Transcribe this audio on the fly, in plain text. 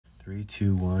3,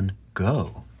 2, 1,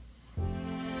 go.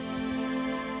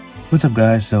 What's up,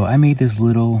 guys? So I made this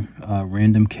little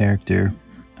random character,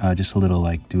 just a little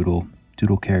like doodle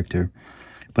character,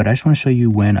 but I just want to show you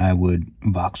when I would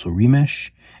voxel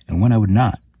remesh and when I would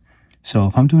not. So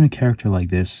if I'm doing a character like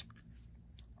this,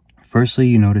 firstly,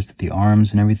 you notice that the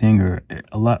arms and everything are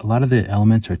a lot of the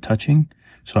elements are touching.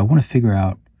 So I want to figure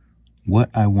out what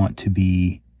I want to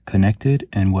be connected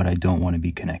and what I don't want to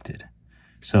be connected.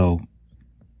 So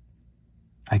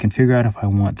I can figure out if I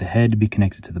want the head to be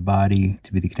connected to the body,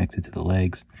 to be connected to the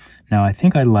legs. Now, I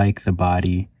think I like the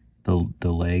body,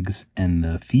 the legs, and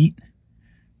the feet.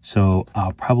 So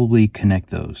I'll probably connect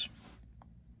those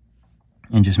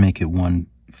and just make it one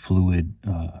fluid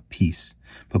piece.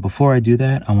 But before I do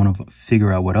that, I want to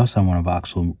figure out what else I want to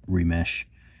voxel remesh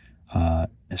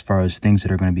as far as things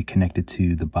that are going to be connected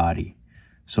to the body.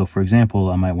 So for example,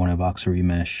 I might want to voxel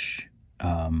remesh,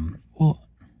 well,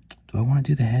 do I want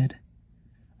to do the head?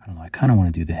 I don't know, I kind of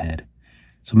want to do the head.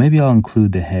 So maybe I'll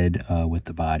include the head with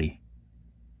the body.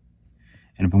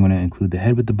 And if I'm going to include the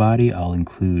head with the body, I'll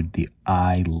include the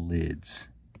eyelids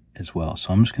as well.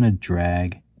 So I'm just going to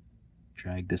drag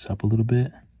this up a little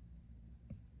bit.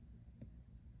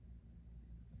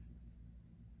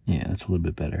 Yeah, that's a little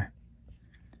bit better.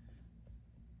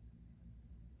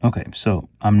 Okay, so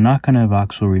I'm not going to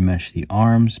voxel remesh the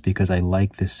arms because I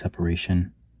like this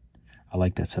separation. I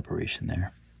like that separation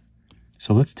there.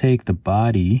 So let's take the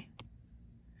body.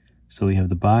 So we have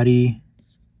the body,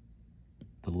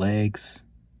 the legs,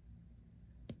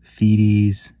 the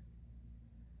feeties,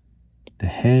 the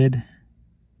head,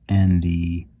 and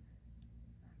the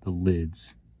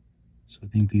lids. So I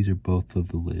think these are both of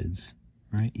the lids,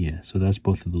 right? Yeah, so that's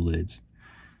both of the lids.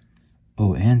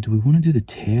 Oh, and do we want to do the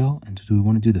tail and do we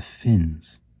want to do the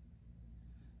fins?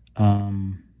 It's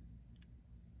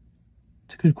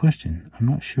a good question. I'm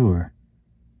not sure.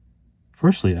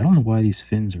 Firstly, I don't know why these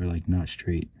fins are like not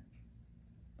straight.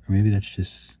 Or maybe that's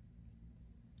just...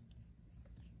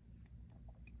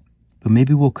 But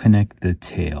maybe we'll connect the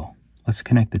tail. Let's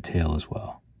connect the tail as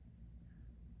well.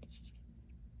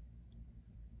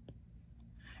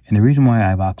 And the reason why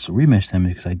I voxel remesh them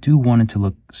is because I do want it to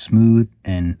look smooth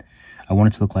and I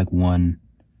want it to look like one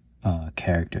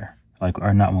character.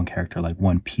 Or not one character, like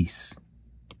one piece.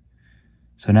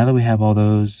 So now that we have all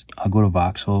those, I'll go to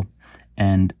voxel,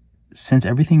 and since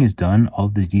everything is done, all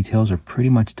of the details are pretty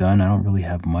much done. I don't really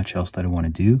have much else that I want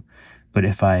to do. But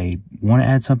if I want to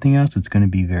add something else, it's going to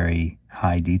be very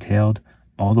high detailed.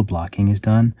 All the blocking is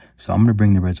done. So I'm going to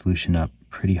bring the resolution up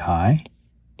pretty high.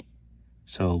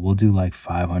 So we'll do like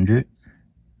 500.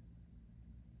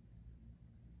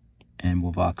 And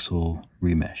we'll voxel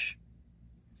remesh.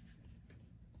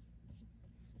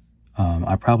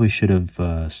 I probably should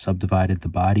have subdivided the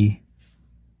body,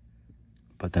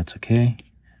 but that's okay.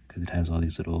 Because it has all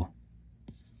these little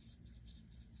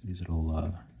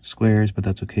squares, but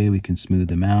that's okay. We can smooth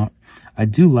them out. I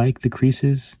do like the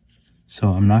creases, so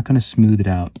I'm not going to smooth it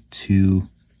out too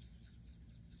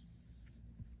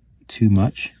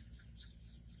much.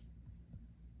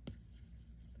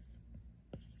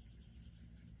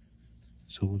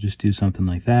 So we'll just do something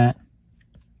like that.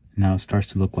 Now it starts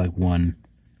to look like one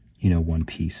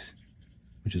piece,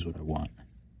 which is what I want.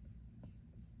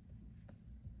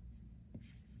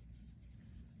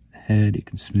 Head, you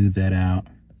can smooth that out.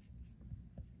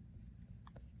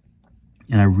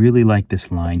 And I really like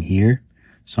this line here,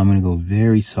 so I'm going to go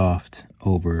very soft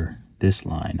over this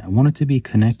line. I want it to be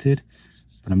connected,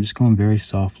 but I'm just going very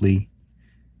softly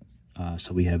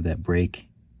so we have that break.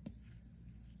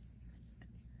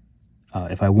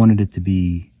 If I wanted it to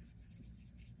be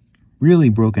really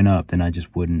broken up, then I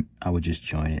would just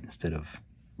join it instead of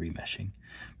remeshing.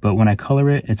 But when I color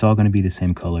it, it's all going to be the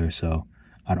same color, so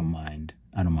I don't mind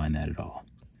that at all.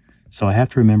 So I have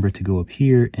to remember to go up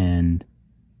here and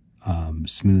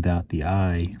smooth out the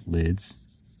eyelids.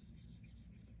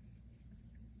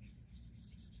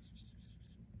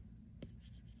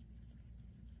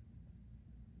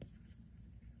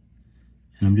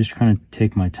 And I'm just trying to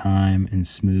take my time and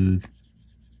smooth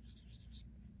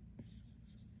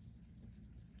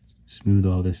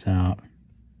all this out.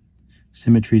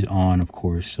 Symmetry's on, of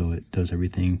course, so it does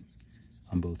everything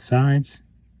on both sides.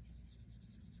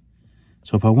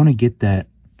 So if I want to get that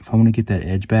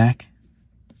edge back,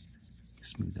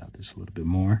 smooth out this a little bit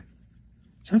more.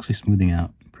 It's actually smoothing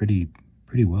out pretty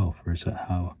well for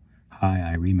how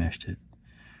high I remeshed it.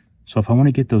 So if I want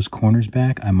to get those corners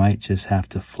back, I might just have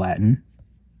to flatten.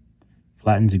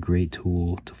 Flatten's a great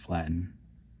tool to flatten.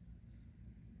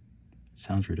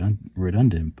 Sounds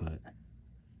redundant, but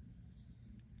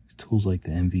it's tools like the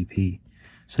MVP.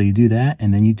 So you do that,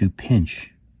 and then you do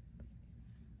pinch.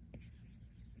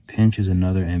 pinch is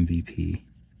another MVP.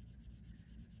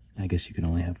 I guess you can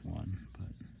only have one, but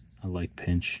I like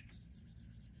pinch.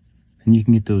 And you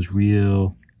can get those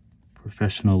real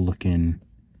professional looking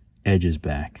edges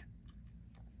back.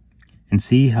 And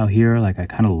see how here, like I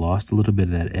kind of lost a little bit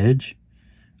of that edge.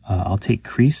 I'll take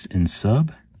crease and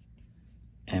sub.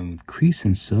 And with crease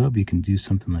and sub, you can do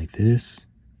something like this.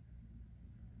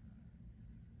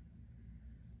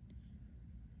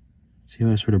 See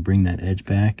how I sort of bring that edge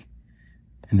back?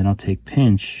 And then I'll take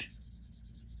pinch.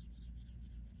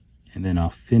 And then I'll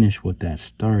finish what that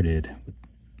started with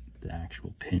the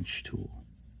actual pinch tool.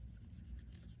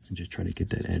 And just try to get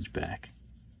that edge back.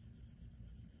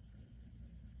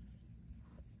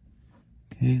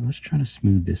 Okay, let's try to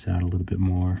smooth this out a little bit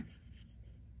more.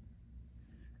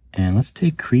 And let's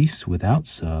take crease without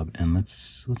sub, and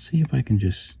let's see if I can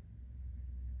just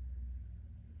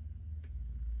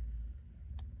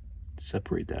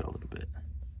separate that a little bit.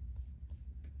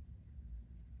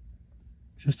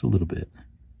 Just a little bit.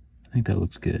 I think that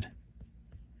looks good.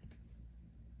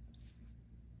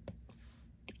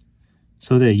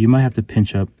 So there, you might have to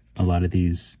pinch up a lot of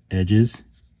these edges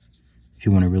if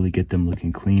you want to really get them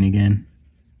looking clean again.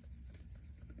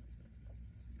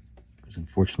 Because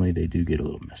unfortunately, they do get a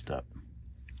little messed up.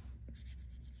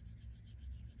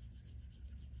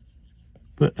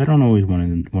 But I don't always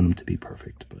want them to be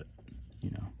perfect, but you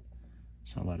know,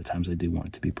 so a lot of times I do want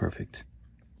it to be perfect.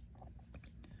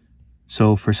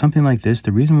 So for something like this,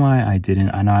 the reason why I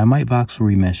didn't, I know I might voxel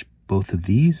remesh both of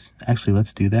these. Actually,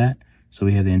 let's do that. So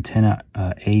we have the antenna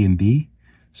A and B.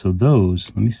 So those,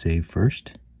 let me save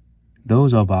first.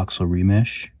 Those I'll voxel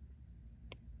remesh.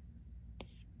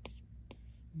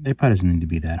 They probably doesn't need to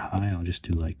be that high. I'll just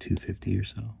do like 250 or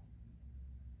so.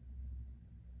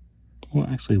 Well,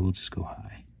 actually, we'll just go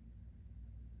high.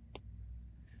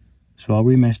 So I'll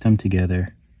remesh them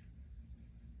together.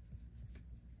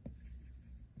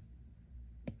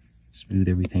 Smooth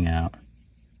everything out.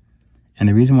 And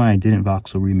the reason why I didn't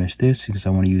voxel remesh this is because I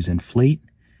want to use inflate,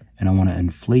 and I want to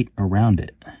inflate around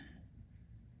it.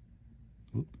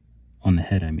 Oop, on the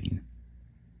head, I mean.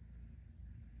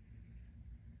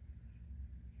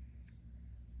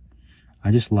 I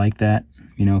just like that,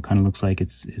 you know, it kind of looks like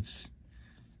it's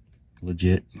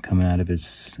legit coming out of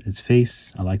its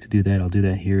face. I like to do that. I'll do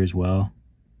that here as well.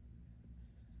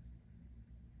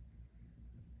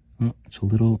 Oh, it's a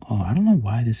little, oh, I don't know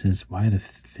why this is, why the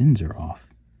fins are off.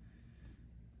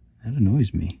 That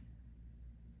annoys me.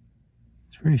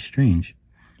 It's very strange.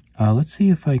 Let's see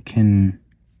if I can,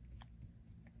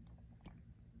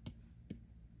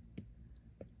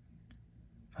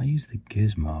 if I use the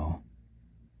gizmo,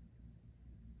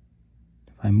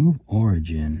 if I move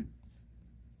origin,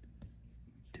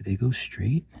 do they go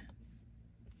straight?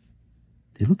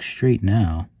 They look straight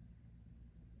now.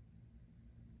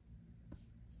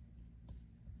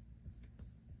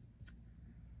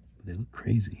 But they look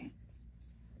crazy.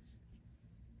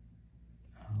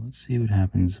 Let's see what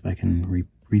happens if I can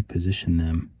reposition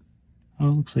them. Oh,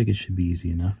 it looks like it should be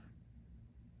easy enough.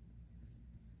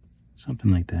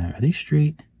 Something like that. Are they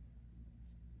straight?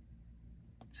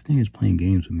 This thing is playing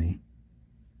games with me.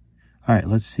 All right,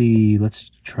 let's see.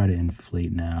 Let's try to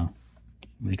inflate now.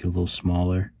 Make it a little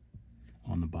smaller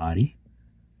on the body.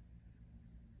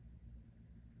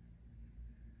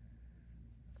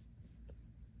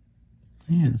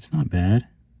 Yeah, that's not bad.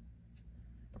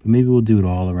 But maybe we'll do it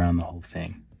all around the whole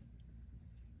thing.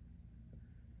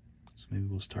 So maybe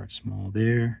we'll start small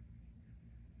there.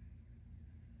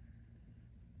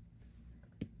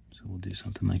 So we'll do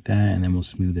something like that, and then we'll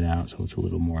smooth it out so it's a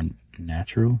little more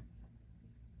natural.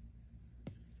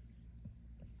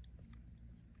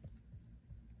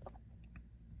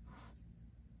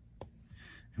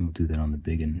 And we'll do that on the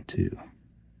biggin too.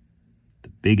 The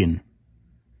biggin.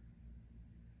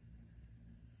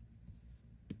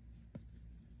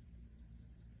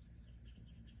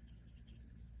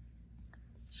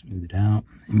 Smooth it out.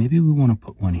 And maybe we want to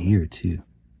put one here too.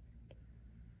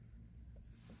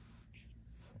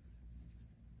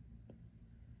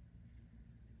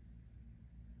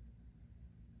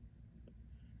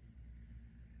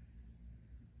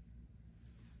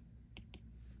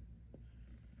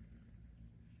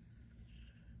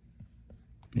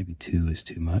 Maybe 2 is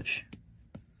too much.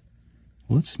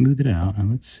 Well, let's smooth it out and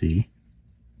let's see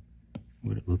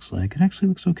what it looks like. It actually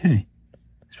looks okay.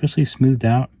 Especially smoothed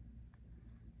out.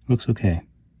 Looks okay.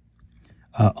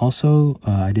 Also,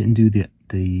 I didn't do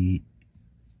the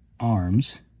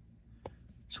arms.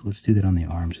 So let's do that on the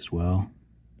arms as well.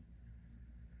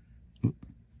 Oh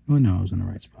no, I was in the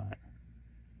right spot.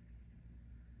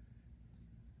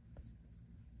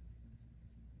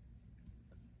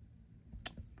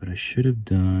 But I should have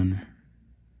done,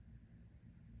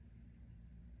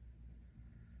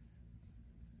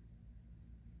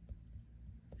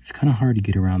 it's kind of hard to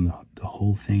get around the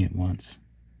whole thing at once.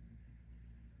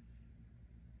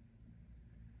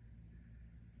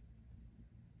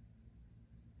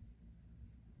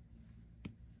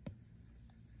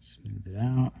 Smooth it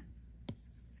out.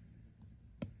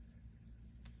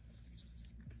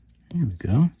 There we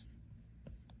go.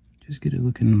 Just get it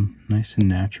looking nice and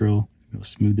natural. We'll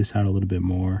smooth this out a little bit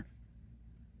more.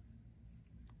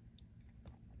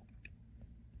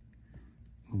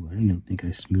 Oh, I don't think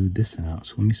I smoothed this out.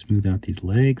 So let me smooth out these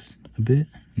legs a bit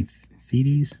and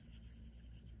feeties.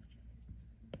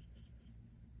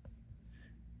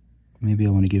 Maybe I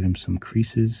want to give him some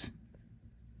creases.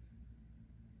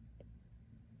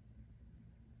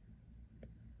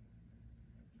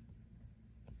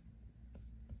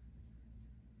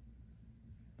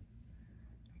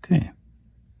 Okay.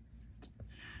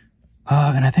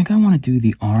 And I think I want to do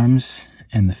the arms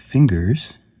and the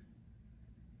fingers.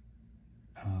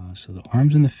 So the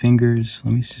arms and the fingers,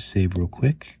 let me just save real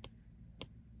quick.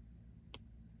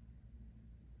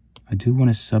 I do want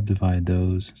to subdivide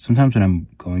those. Sometimes when I'm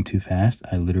going too fast,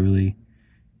 I literally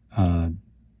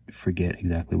forget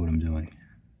exactly what I'm doing.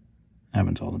 It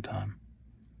happens all the time.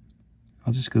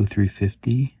 I'll just go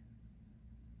 350.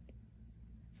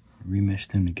 Remesh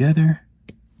them together.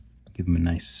 Give them a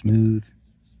nice smooth.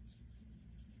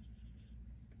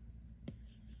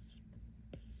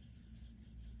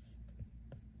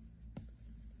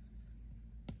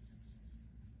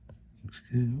 Looks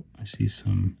good. I see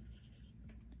some.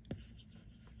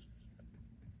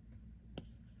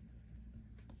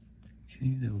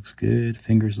 Okay, that looks good.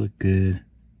 Fingers look good.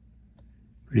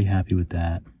 Pretty happy with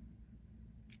that.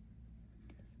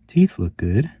 Teeth look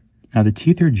good. Now the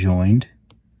teeth are joined.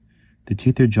 The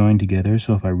teeth are joined together,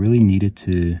 so if I really needed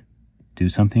to do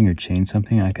something or change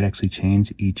something, I could actually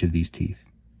change each of these teeth.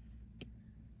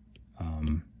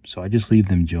 So I just leave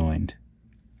them joined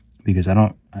because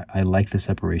I like the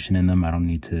separation in them. I don't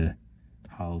need to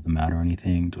hollow them out or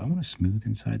anything. Do I want to smooth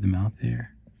inside the mouth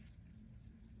there?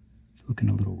 It's looking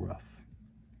a little rough.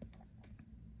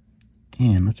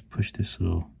 And let's push that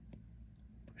up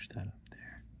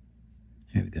there.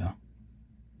 There we go.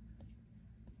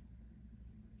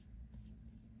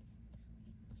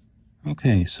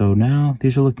 Okay, so now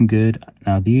these are looking good.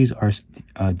 Now these are,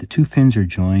 the two fins are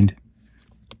joined.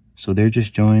 So they're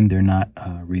just joined, they're not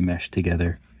remeshed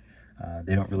together.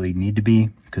 They don't really need to be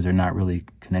because they're not really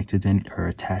connected to or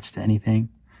attached to anything.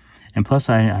 And plus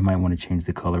I might want to change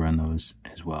the color on those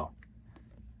as well.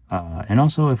 And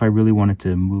also if I really wanted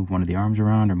to move one of the arms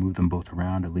around or move them both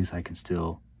around, at least I can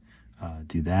still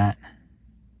do that.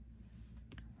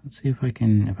 Let's see if I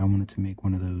wanted to make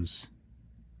one of those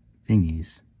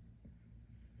thingies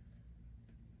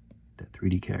that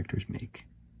 3D characters make.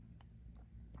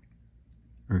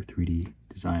 Or 3D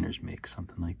designers make,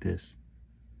 something like this.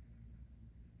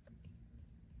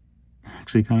 I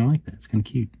actually kind of like that. It's kind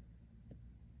of cute.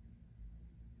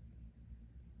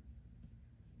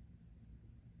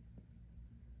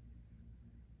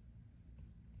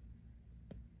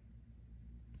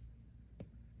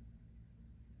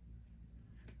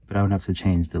 But I would have to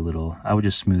change the little, I would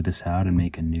just smooth this out and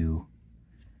make a new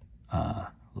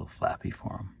little flappy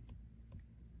for him.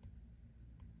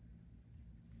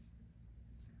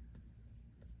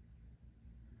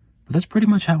 But that's pretty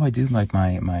much how I do like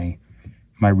my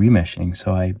remeshing.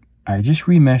 So I just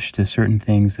remesh to certain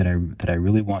things that I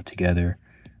really want together.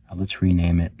 Let's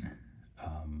rename it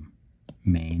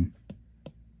main.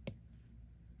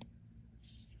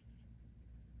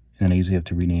 And then I usually have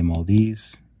to rename all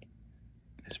these.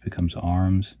 This becomes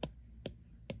arms.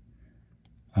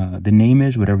 The name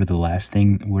is whatever the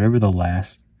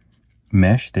last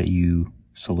mesh that you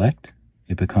select,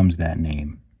 it becomes that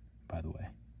name, by the way.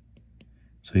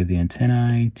 So you have the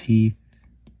antennae, teeth,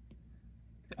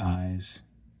 the eyes.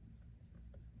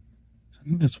 So I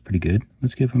think that's pretty good.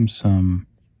 Let's give him some.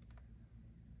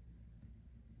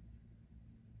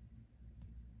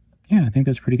 Yeah, I think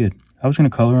that's pretty good. I was going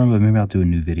to color him, but maybe I'll do a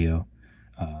new video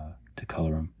to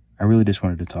color him. I really just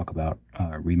wanted to talk about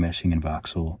remeshing and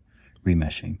voxel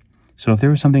remeshing. So if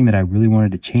there was something that I really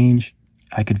wanted to change,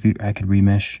 I could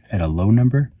remesh at a low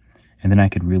number, and then I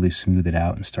could really smooth it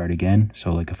out and start again.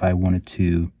 So like if I wanted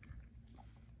to,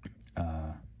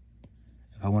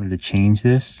 change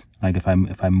this, like if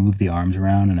I move the arms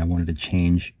around and I wanted to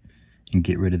change and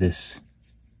get rid of this,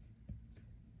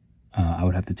 I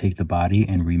would have to take the body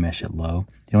and remesh it low.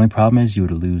 The only problem is you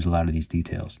would lose a lot of these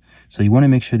details. So you want to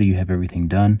make sure that you have everything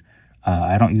done.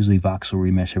 I don't usually voxel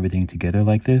remesh everything together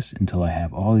like this until I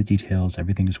have all the details,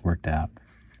 everything is worked out,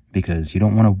 because you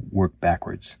don't want to work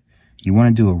backwards. You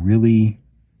want to do a really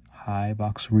high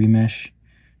voxel remesh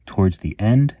towards the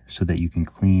end so that you can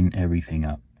clean everything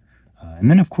up. And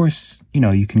then of course, you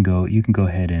know, you can go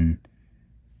ahead and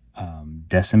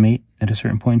decimate at a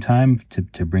certain point in time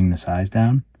to bring the size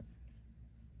down,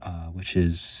 which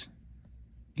is,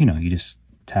 you know, you just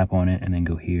tap on it and then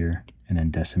go here and then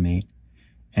decimate.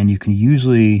 And you can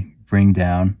usually bring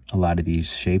down a lot of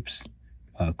these shapes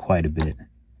quite a bit,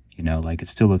 you know, like it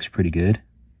still looks pretty good.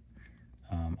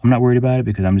 I'm not worried about it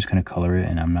because I'm just going to color it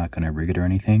and I'm not going to rig it or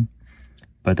anything.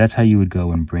 But that's how you would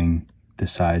go and bring the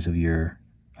size of your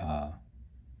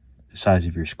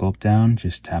sculpt down.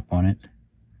 Just tap on it,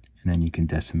 and then you can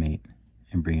decimate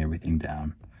and bring everything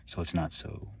down so it's not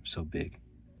so big.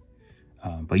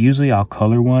 But usually I'll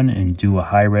color one and do a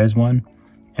high res one,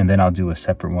 and then I'll do a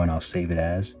separate one. I'll save it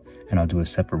as, and I'll do a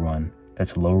separate one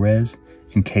that's low res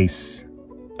in case.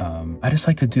 I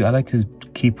like to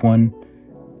keep one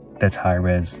that's high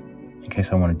res in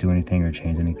case I want to do anything or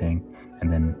change anything,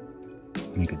 and then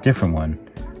make a different one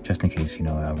just in case, you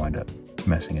know, I wind up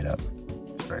messing it up.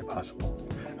 It's very possible.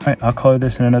 All right, I'll color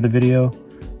this in another video.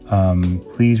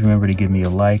 Please remember to give me a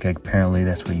like. Apparently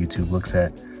that's what YouTube looks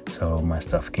at, so my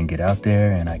stuff can get out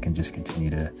there and I can just continue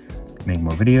to make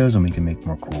more videos and we can make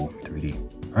more cool 3D.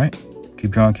 All right, keep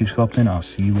drawing, keep sculpting. I'll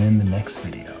see you in the next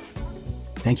video.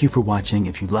 Thank you for watching.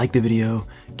 If you liked the video,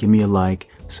 give me a like,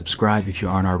 subscribe if you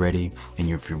aren't already, and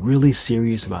if you're really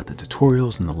serious about the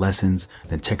tutorials and the lessons,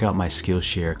 then check out my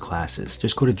Skillshare classes.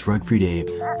 Just go to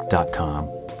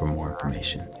drugfreedave.com for more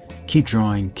information. Keep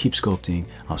drawing, keep sculpting.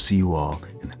 I'll see you all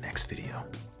in the next video.